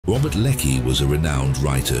Robert Leckie was a renowned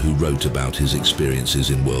writer who wrote about his experiences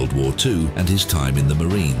in World War II and his time in the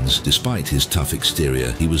Marines. Despite his tough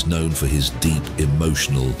exterior, he was known for his deep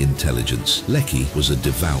emotional intelligence. Leckie was a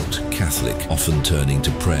devout Catholic, often turning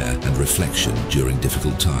to prayer and reflection during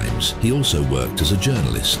difficult times. He also worked as a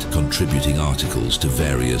journalist, contributing articles to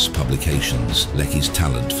various publications. Leckie's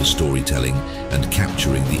talent for storytelling and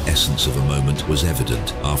capturing the essence of a moment was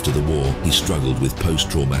evident. After the war, he struggled with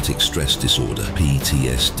post-traumatic stress disorder,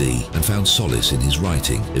 PTSD, and found solace in his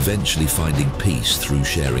writing, eventually finding peace through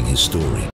sharing his story.